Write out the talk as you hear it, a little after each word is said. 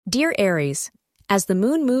Dear Aries, as the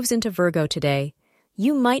moon moves into Virgo today,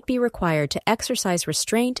 you might be required to exercise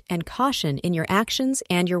restraint and caution in your actions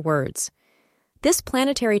and your words. This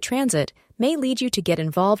planetary transit may lead you to get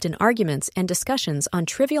involved in arguments and discussions on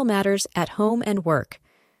trivial matters at home and work.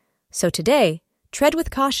 So today, tread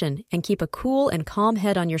with caution and keep a cool and calm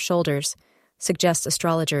head on your shoulders, suggest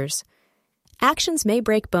astrologers. Actions may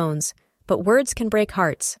break bones, but words can break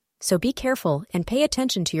hearts, so be careful and pay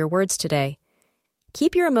attention to your words today.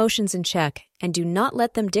 Keep your emotions in check and do not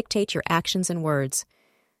let them dictate your actions and words.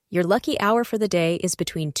 Your lucky hour for the day is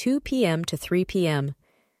between 2 p.m. to 3 p.m.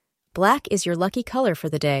 Black is your lucky color for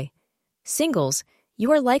the day. Singles, you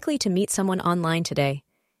are likely to meet someone online today.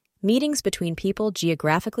 Meetings between people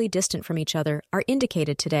geographically distant from each other are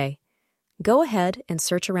indicated today. Go ahead and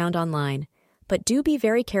search around online, but do be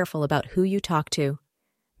very careful about who you talk to.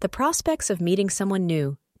 The prospects of meeting someone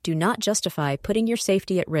new do not justify putting your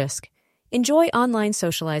safety at risk. Enjoy online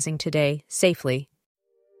socializing today safely.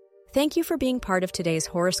 Thank you for being part of today's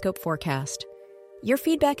horoscope forecast. Your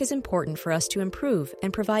feedback is important for us to improve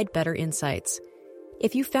and provide better insights.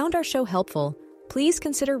 If you found our show helpful, please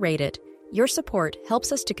consider rate it. Your support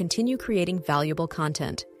helps us to continue creating valuable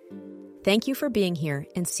content. Thank you for being here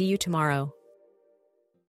and see you tomorrow.